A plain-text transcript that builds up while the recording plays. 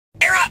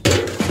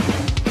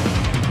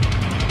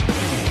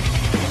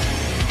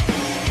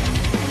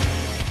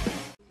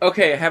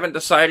Okay, I haven't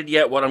decided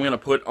yet what I'm going to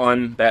put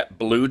on that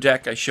blue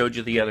deck I showed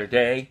you the other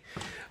day.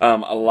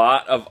 A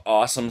lot of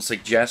awesome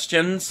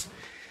suggestions.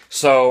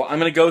 So I'm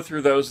going to go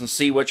through those and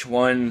see which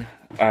one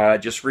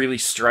just really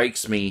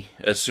strikes me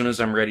as soon as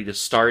I'm ready to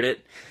start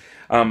it.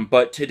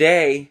 But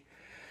today,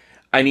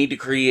 I need to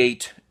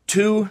create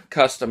 2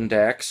 custom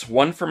decks.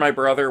 One for my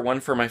brother,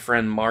 one for my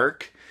friend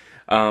Mark.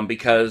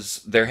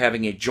 Because they're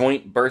having a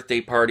joint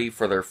birthday party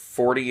for their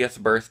 40th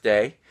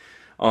birthday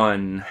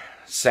on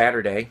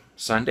Saturday,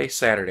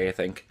 Saturday, I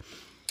think.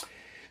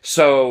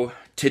 So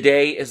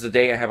today is the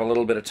day I have a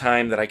little bit of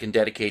time that I can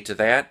dedicate to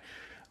that.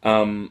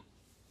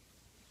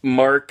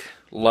 Mark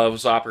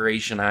loves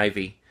Operation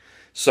Ivy,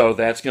 so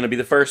that's going to be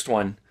the first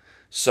one.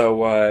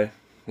 So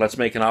let's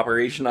make an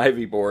Operation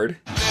Ivy board.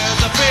 There's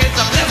a freeze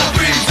up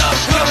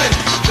coming.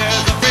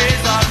 There's a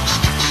freeze up coming.